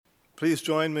Please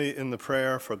join me in the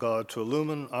prayer for God to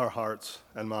illumine our hearts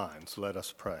and minds. Let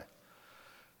us pray.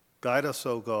 Guide us,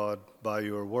 O God, by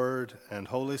your word and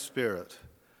Holy Spirit,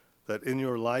 that in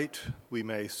your light we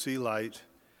may see light,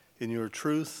 in your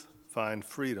truth find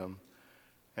freedom,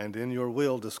 and in your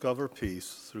will discover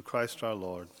peace through Christ our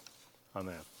Lord.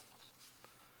 Amen.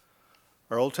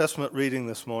 Our Old Testament reading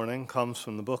this morning comes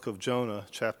from the book of Jonah,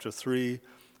 chapter 3,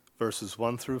 verses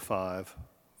 1 through 5,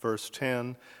 verse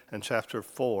 10, and chapter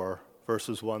 4,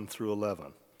 verses 1 through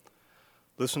 11.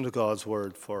 Listen to God's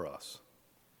word for us.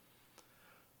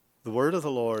 The word of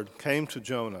the Lord came to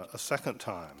Jonah a second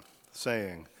time,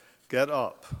 saying, "Get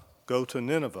up, go to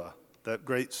Nineveh, that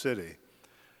great city,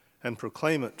 and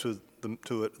proclaim it to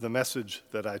it the message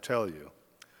that I tell you."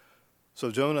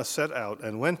 So Jonah set out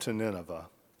and went to Nineveh,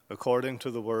 according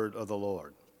to the word of the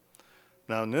Lord.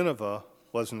 Now Nineveh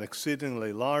was an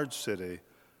exceedingly large city,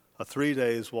 a 3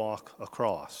 days' walk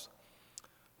across.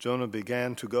 Jonah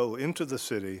began to go into the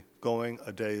city, going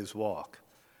a day's walk.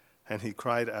 And he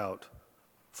cried out,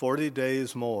 40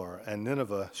 days more, and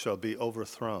Nineveh shall be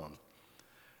overthrown.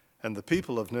 And the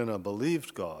people of Nineveh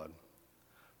believed God.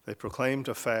 They proclaimed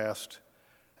a fast,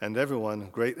 and everyone,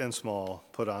 great and small,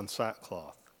 put on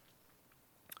sackcloth.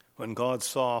 When God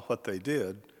saw what they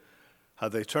did, how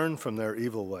they turned from their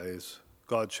evil ways,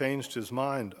 God changed his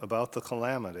mind about the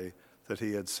calamity that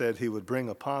he had said he would bring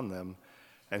upon them,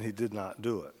 and he did not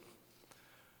do it.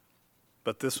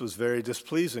 But this was very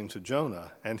displeasing to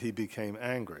Jonah, and he became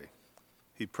angry.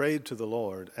 He prayed to the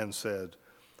Lord and said,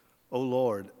 "O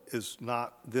Lord, is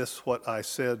not this what I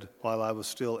said while I was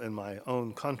still in my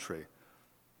own country?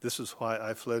 This is why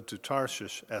I fled to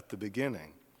Tarshish at the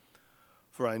beginning.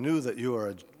 For I knew that you are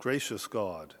a gracious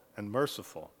God and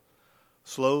merciful,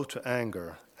 slow to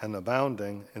anger and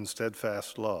abounding in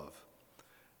steadfast love,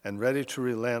 and ready to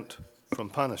relent from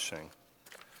punishing.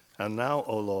 And now,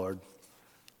 O Lord,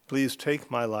 please take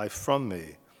my life from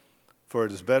me, for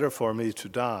it is better for me to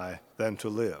die than to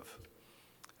live."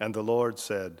 And the Lord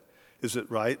said, "Is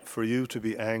it right for you to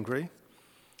be angry?"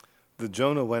 Then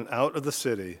Jonah went out of the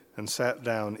city and sat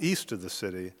down east of the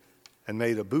city and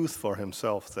made a booth for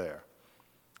himself there.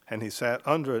 And he sat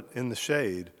under it in the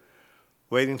shade,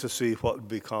 waiting to see what would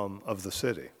become of the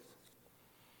city.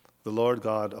 The Lord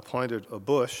God appointed a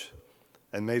bush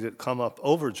and made it come up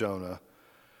over Jonah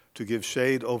to give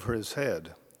shade over his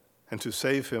head and to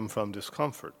save him from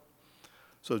discomfort.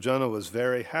 So Jonah was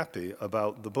very happy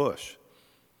about the bush.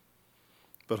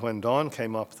 But when dawn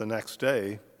came up the next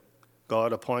day,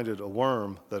 God appointed a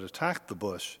worm that attacked the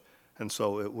bush, and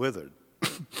so it withered.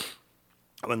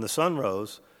 When the sun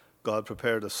rose, God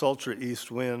prepared a sultry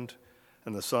east wind,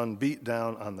 and the sun beat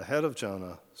down on the head of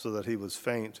Jonah so that he was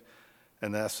faint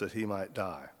and asked that he might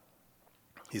die.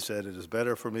 He said, "It is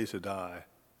better for me to die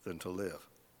than to live."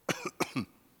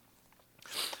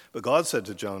 But God said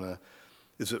to Jonah,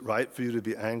 "Is it right for you to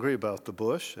be angry about the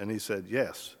bush?" And he said,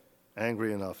 "Yes,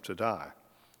 angry enough to die."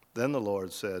 Then the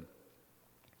Lord said,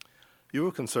 "You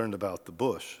were concerned about the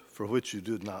bush, for which you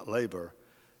did not labor,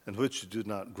 and which you did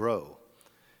not grow.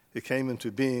 It came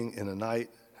into being in a night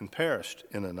and perished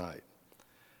in a night.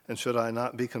 And should I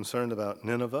not be concerned about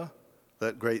Nineveh,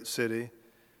 that great city,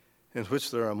 in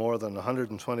which there are more than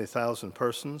 120,000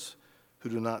 persons who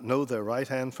do not know their right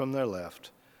hand from their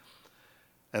left,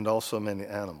 and also many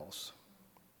animals?"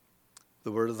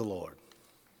 The word of the Lord.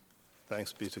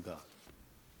 Thanks be to God.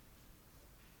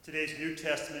 Today's New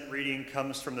Testament reading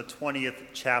comes from the 20th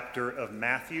chapter of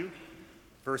Matthew,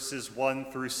 verses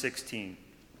 1 through 16.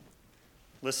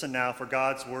 Listen now for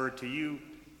God's word to you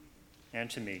and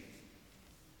to me.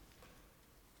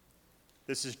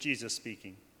 This is Jesus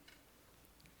speaking.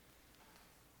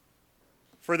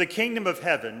 "For the kingdom of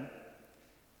heaven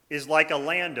is like a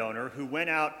landowner who went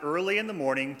out early in the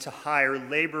morning to hire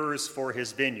laborers for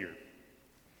his vineyard.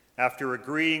 After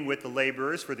agreeing with the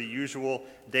laborers for the usual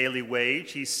daily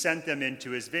wage, he sent them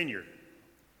into his vineyard.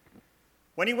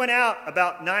 When he went out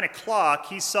about 9 o'clock,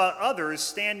 he saw others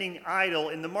standing idle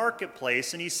in the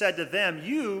marketplace, and he said to them,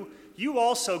 You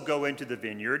also go into the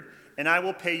vineyard, and I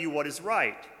will pay you what is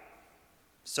right."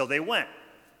 So they went.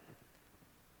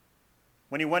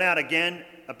 When he went out again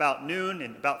about noon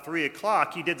and about 3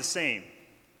 o'clock, he did the same.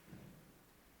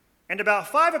 And about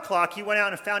 5 o'clock, he went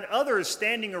out and found others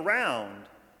standing around.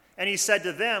 And he said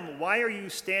to them, "Why are you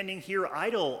standing here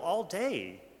idle all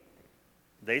day?"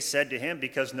 They said to him,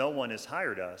 "Because no one has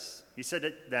hired us." He said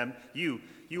to them, You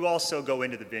also go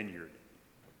into the vineyard."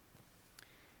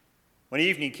 When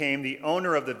evening came, the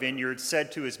owner of the vineyard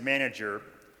said to his manager,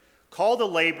 "Call the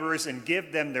laborers and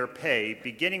give them their pay,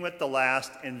 beginning with the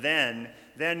last and then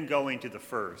going to the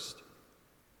first."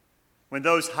 When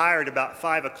those hired about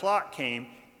 5 o'clock came,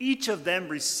 each of them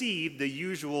received the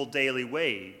usual daily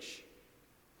wage.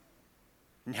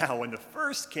 Now, when the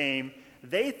first came,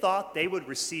 they thought they would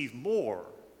receive more.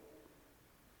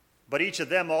 But each of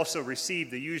them also received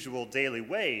the usual daily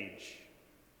wage.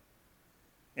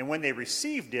 And when they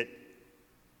received it,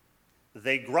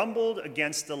 they grumbled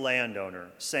against the landowner,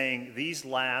 saying, "These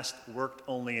last worked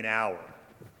only an hour,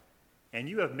 and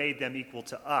you have made them equal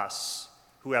to us,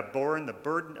 who have borne the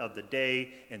burden of the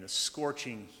day in the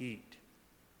scorching heat."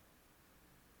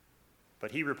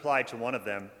 But he replied to one of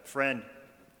them, "Friend,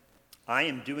 I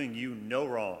am doing you no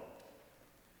wrong.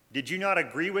 Did you not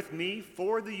agree with me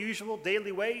for the usual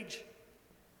daily wage?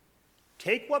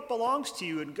 Take what belongs to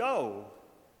you and go.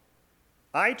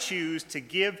 I choose to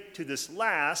give to this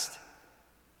last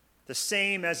the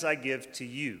same as I give to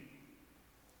you.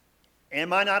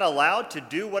 Am I not allowed to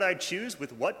do what I choose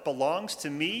with what belongs to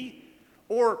me?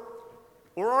 Or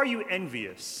are you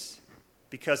envious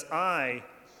because I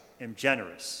am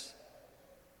generous?"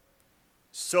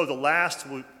 So the last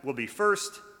will be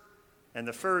first, and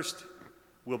the first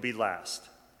will be last.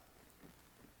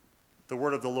 The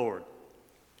word of the Lord.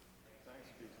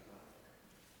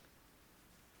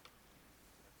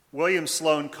 William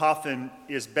Sloane Coffin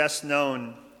is best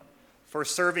known for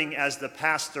serving as the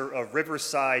pastor of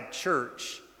Riverside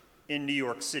Church in New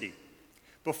York City.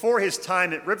 Before his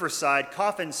time at Riverside,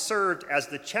 Coffin served as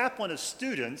the chaplain of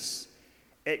students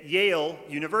at Yale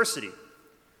University.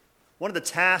 One of the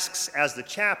tasks as the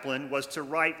chaplain was to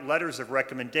write letters of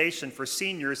recommendation for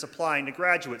seniors applying to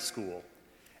graduate school.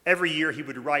 Every year he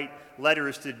would write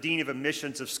letters to the dean of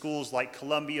admissions of schools like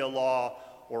Columbia Law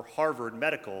or Harvard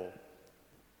Medical.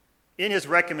 In his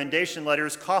recommendation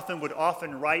letters, Coffin would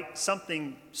often write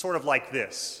something sort of like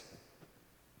this: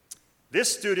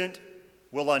 "This student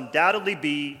will undoubtedly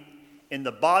be in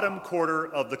the bottom quarter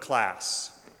of the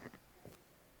class.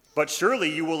 But surely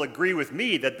you will agree with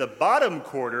me that the bottom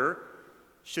quarter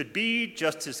should be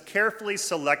just as carefully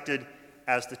selected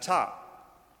as the top.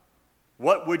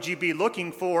 What would you be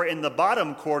looking for in the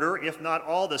bottom quarter if not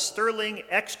all the sterling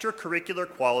extracurricular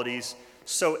qualities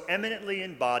so eminently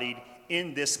embodied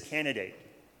in this candidate?"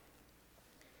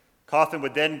 Coffin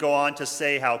would then go on to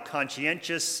say how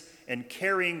conscientious and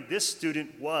caring this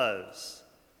student was.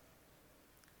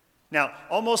 Now,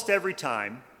 almost every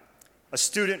time a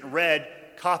student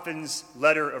read Coffin's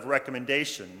letter of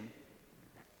recommendation,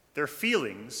 their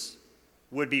feelings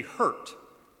would be hurt.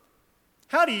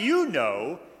 "How do you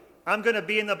know I'm going to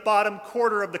be in the bottom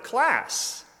quarter of the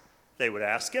class?" they would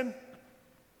ask him.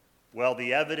 "Well,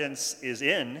 the evidence is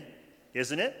in,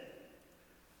 isn't it?"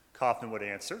 Coffin would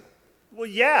answer. "Well,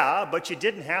 yeah, but you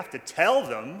didn't have to tell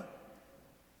them."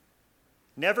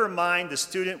 Never mind the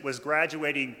student was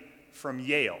graduating from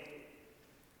Yale.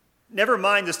 Never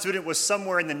mind the student was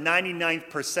somewhere in the 99th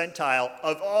percentile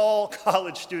of all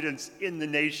college students in the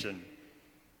nation.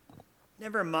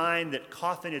 Never mind that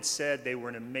Coffin had said they were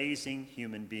an amazing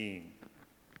human being.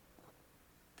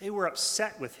 They were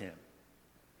upset with him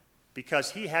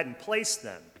because he hadn't placed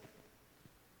them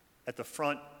at the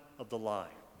front of the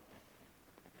line.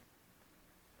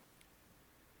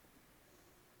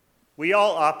 We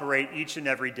all operate each and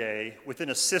every day within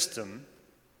a system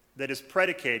that is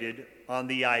predicated on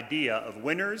the idea of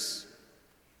winners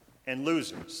and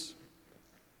losers.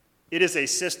 It is a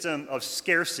system of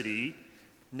scarcity,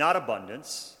 not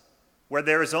abundance, where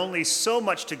there is only so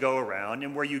much to go around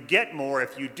and where you get more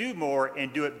if you do more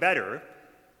and do it better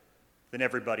than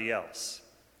everybody else.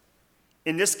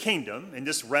 In this kingdom, in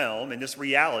this realm, in this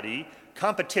reality,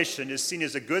 competition is seen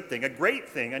as a good thing, a great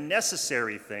thing, a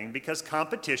necessary thing, because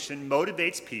competition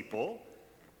motivates people,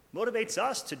 motivates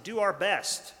us to do our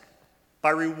best by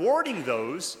rewarding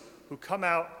those who come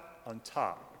out on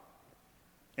top.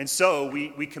 And so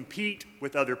we compete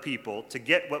with other people to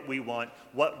get what we want,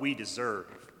 what we deserve.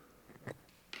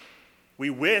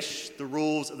 We wish the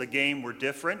rules of the game were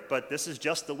different, but this is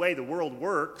just the way the world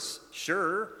works.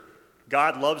 Sure,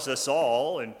 God loves us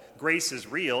all and grace is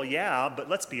real, yeah, but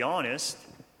let's be honest.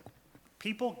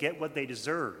 People get what they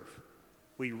deserve.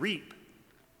 We reap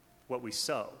what we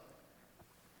sow.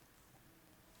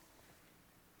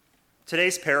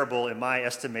 Today's parable, in my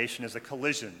estimation, is a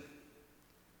collision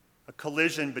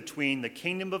between the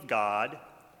kingdom of God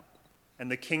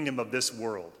and the kingdom of this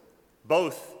world.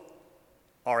 Both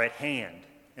are at hand,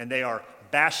 and they are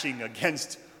bashing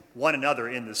against one another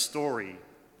in the story.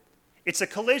 It's a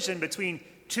collision between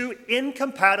two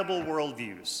incompatible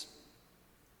worldviews.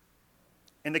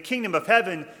 And the kingdom of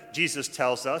heaven, Jesus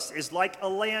tells us, is like a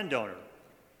landowner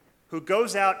who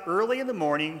goes out early in the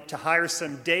morning to hire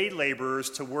some day laborers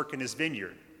to work in his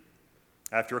vineyard.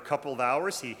 After a couple of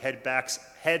hours, he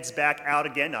heads back out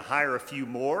again to hire a few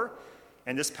more.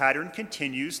 And this pattern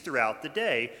continues throughout the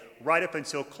day, right up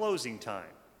until closing time.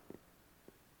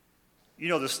 You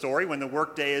know the story. When the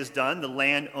workday is done, the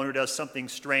landowner does something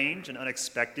strange and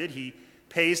unexpected. He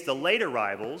pays the late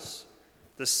arrivals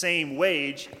the same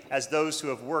wage as those who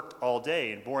have worked all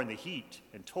day and borne the heat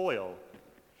and toil.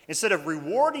 Instead of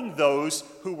rewarding those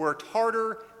who worked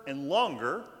harder and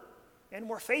longer and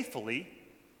more faithfully,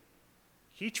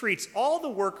 he treats all the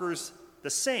workers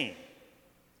the same.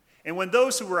 And when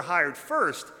those who were hired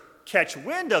first catch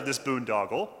wind of this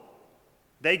boondoggle,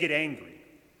 they get angry.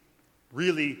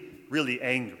 Really, really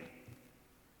angry.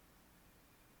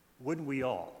 Wouldn't we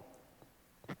all?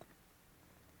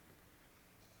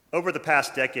 Over the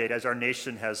past decade, as our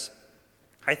nation has,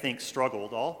 I think,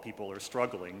 struggled, all people are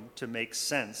struggling to make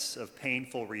sense of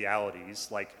painful realities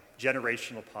like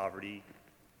generational poverty,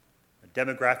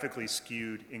 demographically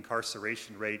skewed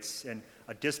incarceration rates, and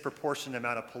a disproportionate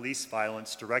amount of police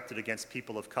violence directed against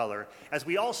people of color. As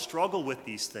we all struggle with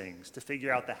these things to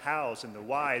figure out the hows and the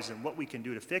whys and what we can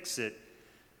do to fix it,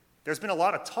 there's been a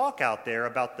lot of talk out there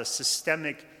about the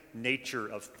systemic nature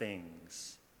of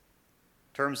things.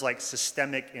 Terms like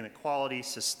systemic inequality,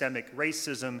 systemic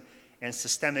racism, and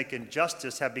systemic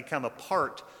injustice have become a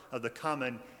part of the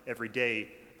common everyday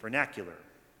vernacular.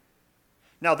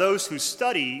 Now, those who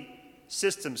study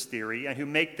systems theory and who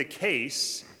make the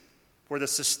case for the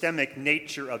systemic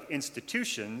nature of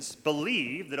institutions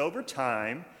believe that over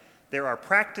time there are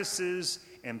practices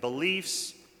and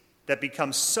beliefs that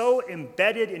become so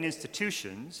embedded in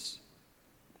institutions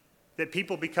that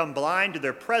people become blind to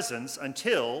their presence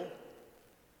until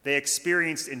they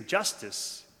experience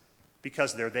injustice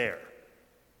because they're there.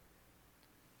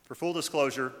 For full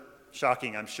disclosure,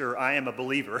 shocking I'm sure, I am a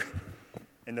believer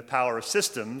in the power of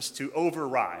systems to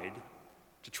override,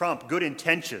 to trump good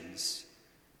intentions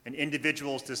and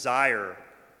individuals' desire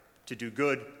to do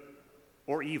good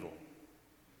or evil.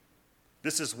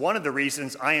 This is one of the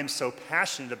reasons I am so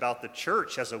passionate about the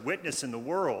church as a witness in the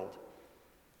world.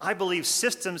 I believe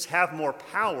systems have more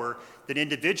power than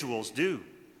individuals do.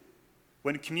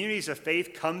 When communities of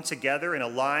faith come together and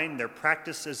align their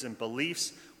practices and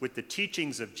beliefs with the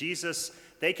teachings of Jesus,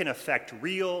 they can affect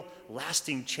real,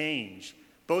 lasting change,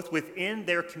 both within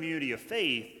their community of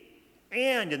faith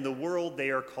and in the world they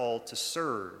are called to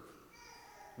serve.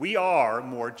 We are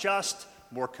more just,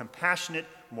 more compassionate,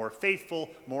 more faithful,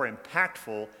 more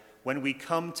impactful when we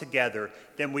come together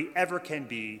than we ever can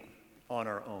be on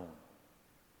our own.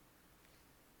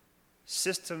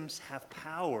 Systems have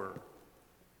power,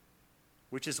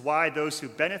 which is why those who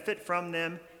benefit from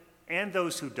them and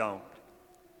those who don't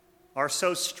are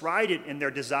so strident in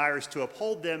their desires to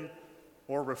uphold them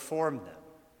or reform them.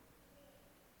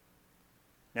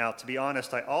 Now, to be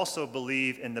honest, I also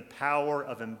believe in the power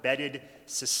of embedded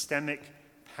systemic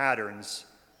patterns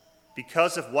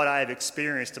because of what I have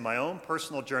experienced in my own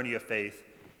personal journey of faith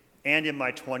and in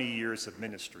my 20 years of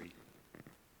ministry.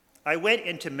 I went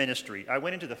into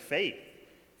the faith,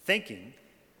 thinking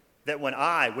that when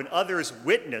others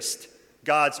witnessed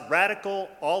God's radical,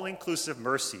 all-inclusive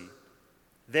mercy,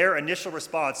 my initial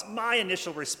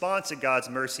response to God's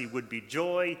mercy would be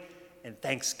joy and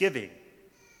thanksgiving.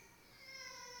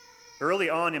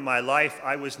 Early on in my life,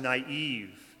 I was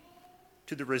naive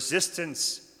to the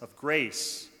resistance of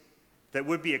grace that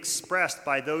would be expressed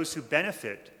by those who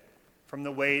benefit from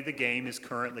the way the game is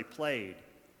currently played.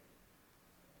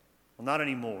 Well, not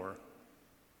anymore.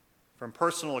 From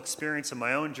personal experience in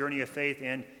my own journey of faith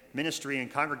and ministry in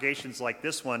congregations like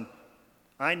this one,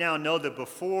 I now know that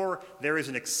before there is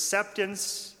an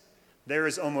acceptance, there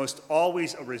is almost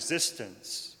always a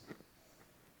resistance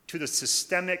to the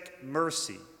systemic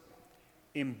mercy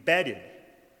embedded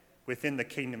within the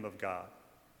kingdom of God.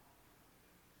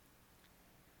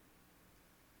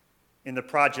 In the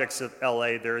projects of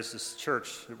LA, there was a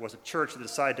church that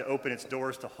decided to open its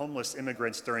doors to homeless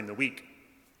immigrants during the week.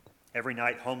 Every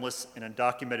night, homeless and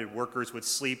undocumented workers would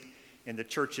sleep in the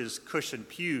church's cushioned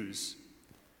pews.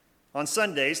 On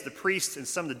Sundays, the priests and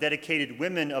some of the dedicated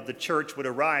women of the church would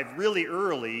arrive really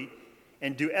early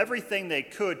and do everything they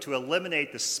could to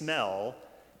eliminate the smell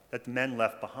that the men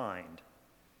left behind.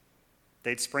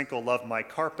 They'd sprinkle Love My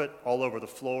Carpet all over the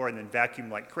floor and then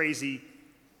vacuum like crazy.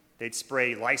 They'd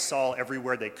spray Lysol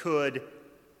everywhere they could.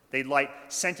 They'd light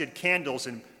scented candles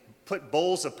and put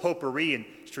bowls of potpourri in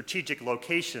strategic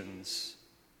locations.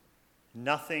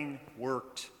 Nothing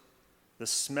worked. The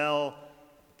smell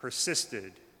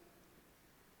persisted.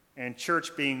 And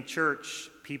church being church,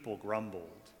 people grumbled.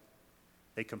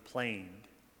 They complained.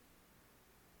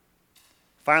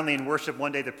 Finally, in worship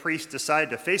one day, the priest decided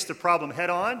to face the problem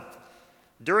head on.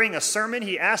 During a sermon,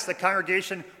 he asked the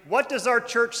congregation, "What does our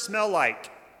church smell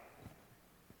like?"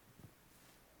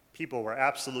 People were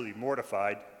absolutely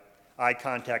mortified. Eye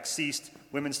contact ceased.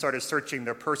 Women started searching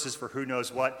their purses for who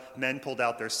knows what. Men pulled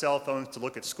out their cell phones to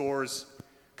look at scores.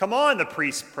 "Come on," the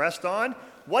priest pressed on.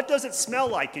 "What does it smell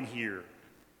like in here?"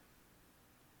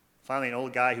 Finally, an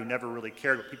old guy who never really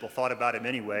cared what people thought about him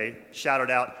anyway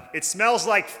shouted out, "It smells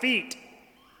like feet."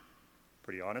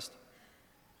 Pretty honest.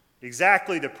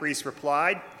 "Exactly," the priest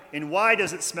replied. "And why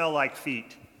does it smell like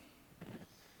feet?"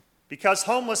 "Because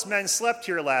homeless men slept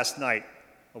here last night,"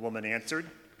 a woman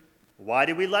answered. "Why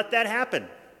did we let that happen?"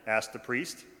 asked the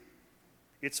priest.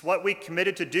 "It's what we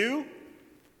committed to do,"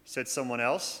 said someone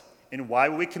else. "And why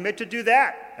would we commit to do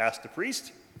that?" asked the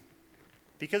priest.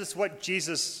 "Because it's what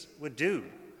Jesus would do,"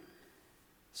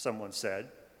 someone said.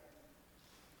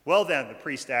 "Well then," the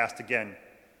priest asked again,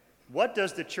 "what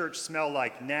does the church smell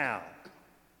like now?"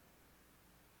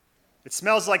 "It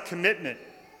smells like commitment,"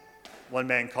 one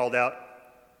man called out.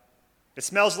 "It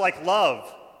smells like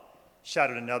love,"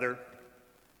 shouted another.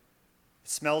 "It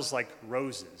smells like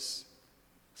roses,"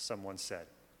 someone said.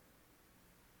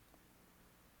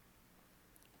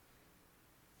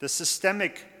 The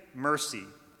systemic mercy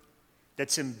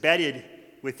that's embedded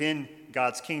within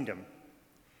God's kingdom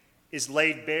is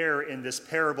laid bare in this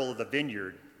parable of the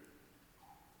vineyard.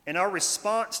 And our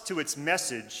response to its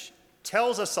message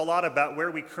tells us a lot about where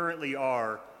we currently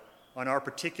are on our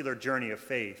particular journey of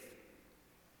faith.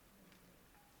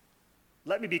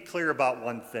 Let me be clear about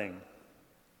one thing.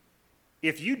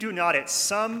 If you do not at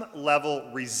some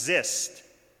level resist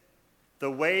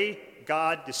the way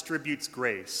God distributes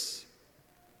grace,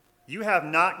 you have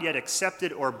not yet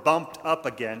accepted or bumped up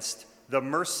against the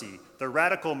mercy, the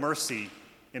radical mercy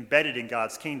embedded in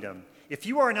God's kingdom. If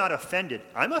you are not offended,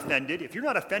 I'm offended, if you're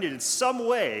not offended in some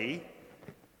way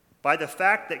by the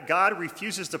fact that God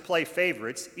refuses to play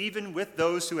favorites, even with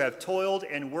those who have toiled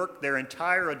and worked their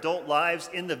entire adult lives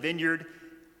in the vineyard,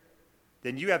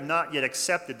 then you have not yet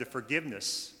accepted the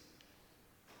forgiveness,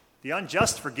 the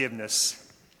unjust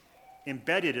forgiveness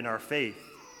embedded in our faith.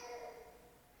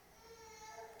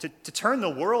 To turn the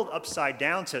world upside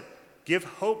down, to give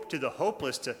hope to the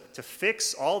hopeless, to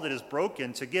fix all that is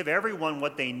broken, to give everyone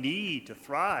what they need to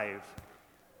thrive,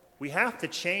 we have to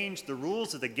change the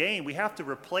rules of the game. We have to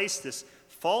replace this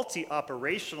faulty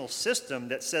operational system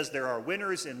that says there are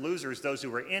winners and losers, those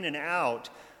who are in and out.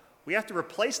 We have to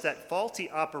replace that faulty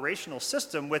operational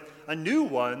system with a new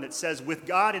one that says, with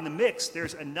God in the mix,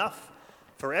 there's enough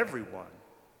for everyone.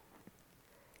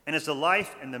 And as the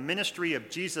life and the ministry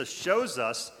of Jesus shows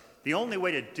us, the only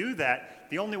way to do that,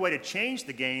 the only way to change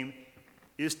the game,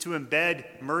 is to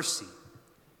embed mercy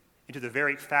into the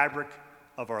very fabric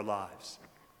of our lives.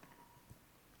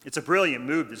 It's a brilliant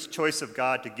move, this choice of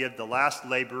God to give the last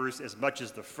laborers as much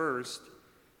as the first.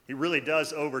 It really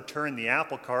does overturn the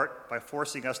apple cart by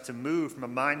forcing us to move from a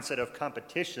mindset of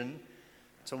competition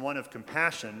to one of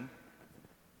compassion.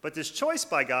 But this choice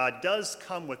by God does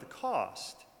come with a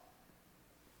cost.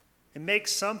 It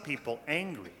makes some people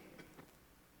angry.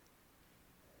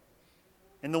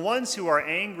 And the ones who are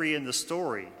angry in the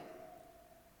story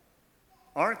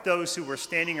aren't those who were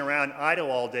standing around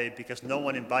idle all day because no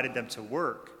one invited them to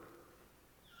work.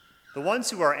 The ones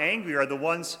who are angry are the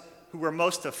ones who were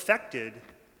most affected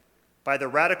by the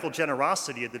radical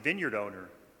generosity of the vineyard owner.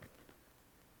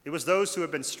 It was those who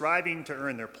had been striving to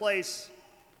earn their place,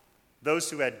 those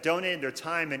who had donated their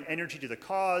time and energy to the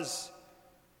cause,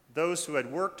 those who had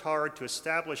worked hard to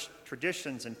establish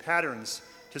traditions and patterns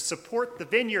to support the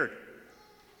vineyard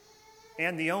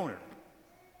and the owner.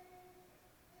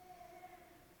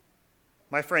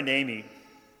 My friend Amy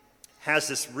has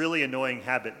this really annoying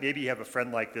habit. Maybe you have a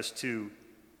friend like this too.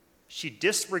 She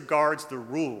disregards the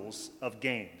rules of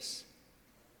games.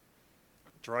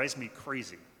 Drives me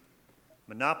crazy.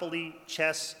 Monopoly,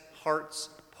 chess, hearts,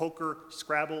 poker,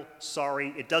 Scrabble,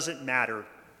 sorry, it doesn't matter.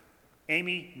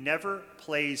 Amy never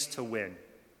plays to win.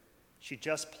 She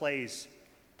just plays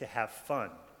to have fun.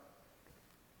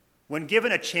 When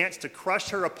given a chance to crush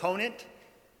her opponent,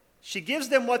 she gives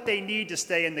them what they need to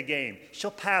stay in the game.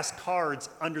 She'll pass cards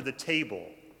under the table.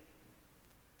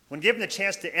 When given the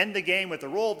chance to end the game with a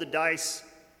roll of the dice,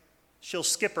 she'll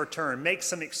skip her turn, make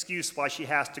some excuse why she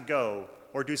has to go,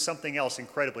 or do something else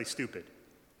incredibly stupid.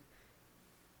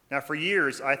 Now, for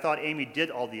years, I thought Amy did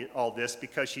all this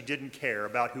because she didn't care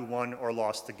about who won or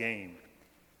lost the game.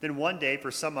 Then one day,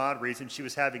 for some odd reason, she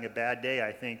was having a bad day,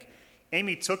 I think.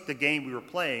 Amy took the game we were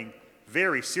playing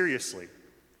very seriously.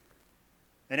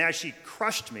 And as she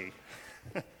crushed me,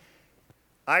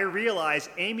 I realized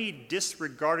Amy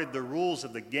disregarded the rules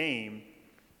of the game,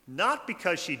 not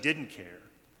because she didn't care.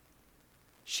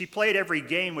 She played every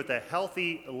game with a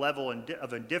healthy level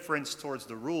of indifference towards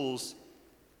the rules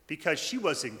because she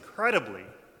was incredibly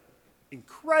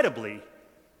incredibly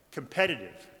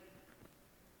competitive.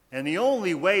 And the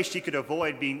only way she could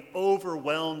avoid being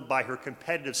overwhelmed by her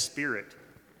competitive spirit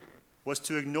was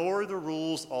to ignore the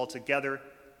rules altogether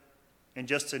and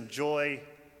just enjoy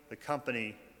the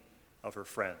company of her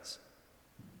friends.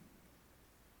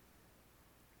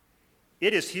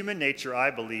 It is human nature,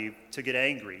 I believe, to get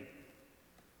angry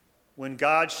when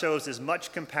God shows as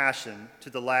much compassion to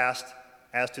the last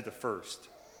as to the first.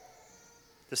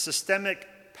 The systemic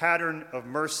pattern of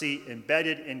mercy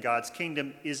embedded in God's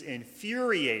kingdom is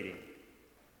infuriating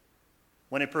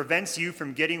when it prevents you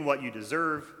from getting what you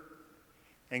deserve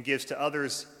and gives to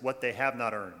others what they have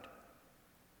not earned.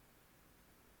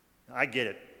 I get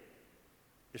it.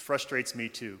 It frustrates me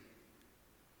too.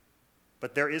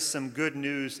 But there is some good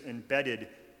news embedded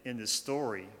in this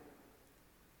story.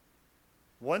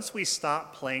 Once we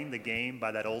stop playing the game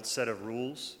by that old set of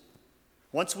rules,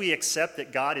 once we accept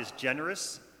that God is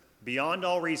generous beyond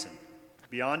all reason,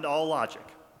 beyond all logic,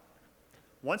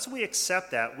 once we accept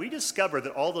that, we discover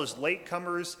that all those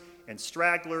latecomers and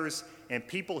stragglers and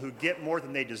people who get more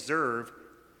than they deserve,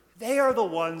 they are the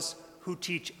ones who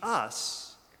teach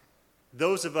us,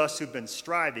 those of us who've been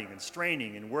striving and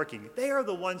straining and working, they are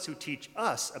the ones who teach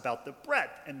us about the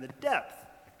breadth and the depth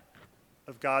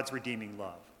of God's redeeming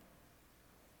love.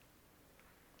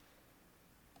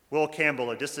 Will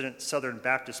Campbell, a dissident Southern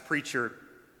Baptist preacher,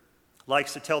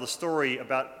 likes to tell the story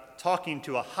about talking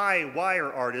to a high wire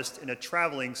artist in a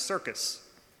traveling circus,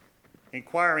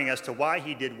 inquiring as to why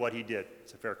he did what he did.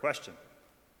 It's a fair question.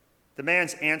 The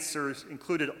man's answers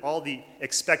included all the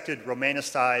expected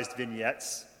romanticized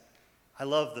vignettes. I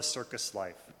love the circus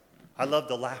life. I love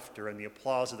the laughter and the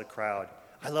applause of the crowd.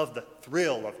 I love the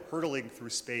thrill of hurtling through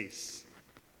space.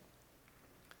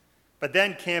 But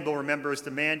then Campbell remembers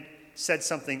the man said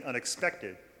something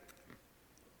unexpected.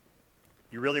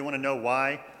 You really want to know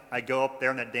why I go up there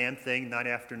on that damn thing night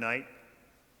after night?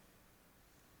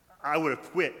 I would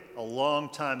have quit a long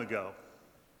time ago.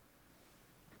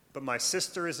 But my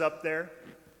sister is up there,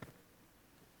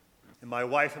 and my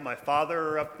wife and my father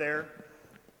are up there,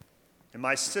 and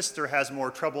my sister has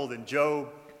more trouble than Job,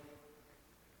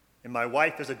 and my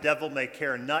wife is a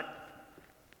devil-may-care nut,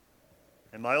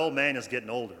 and my old man is getting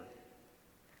older.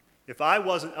 If I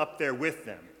wasn't up there with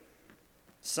them,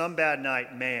 some bad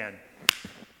night, man,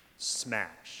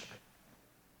 smash.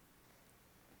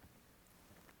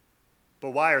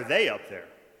 But why are they up there?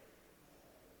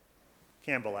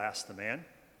 Campbell asked the man.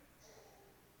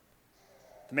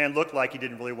 The man looked like he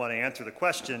didn't really want to answer the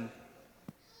question,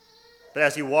 but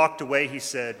as he walked away, he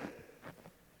said,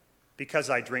 "Because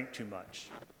I drink too much."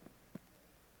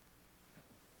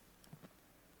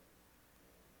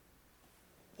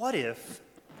 What if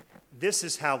this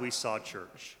is how we saw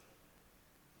church?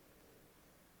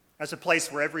 As a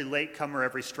place where every latecomer,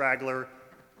 every straggler,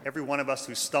 every one of us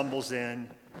who stumbles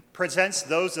in, presents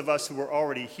those of us who are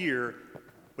already here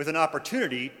with an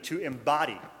opportunity to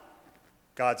embody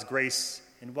God's grace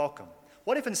and welcome.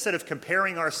 What if instead of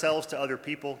comparing ourselves to other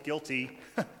people, guilty,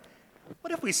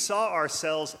 what if we saw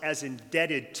ourselves as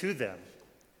indebted to them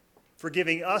for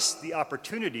giving us the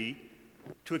opportunity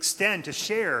to extend, to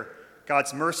share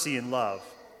God's mercy and love?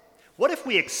 What if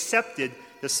we accepted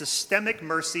the systemic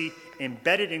mercy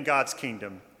embedded in God's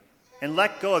kingdom and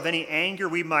let go of any anger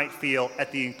we might feel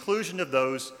at the inclusion of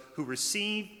those who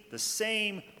receive the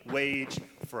same wage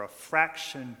for a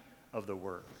fraction of the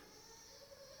work?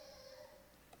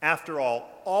 After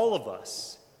all of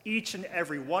us, each and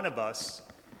every one of us,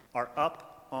 are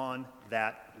up on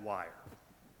that wire.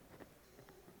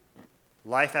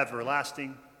 Life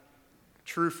everlasting,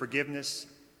 true forgiveness,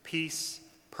 peace,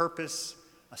 purpose,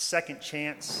 a second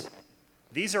chance.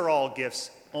 These are all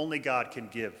gifts only God can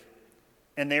give.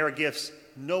 And they are gifts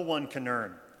no one can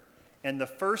earn. And the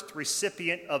first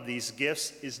recipient of these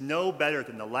gifts is no better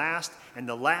than the last, and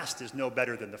the last is no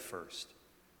better than the first.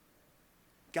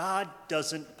 God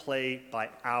doesn't play by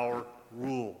our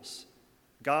rules.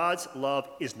 God's love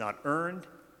is not earned,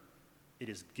 it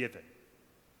is given.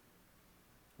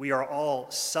 We are all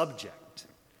subject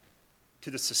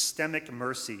to the systemic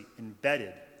mercy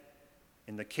embedded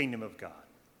in the kingdom of God.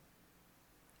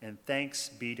 And thanks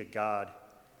be to God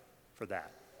for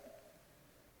that.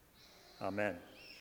 Amen.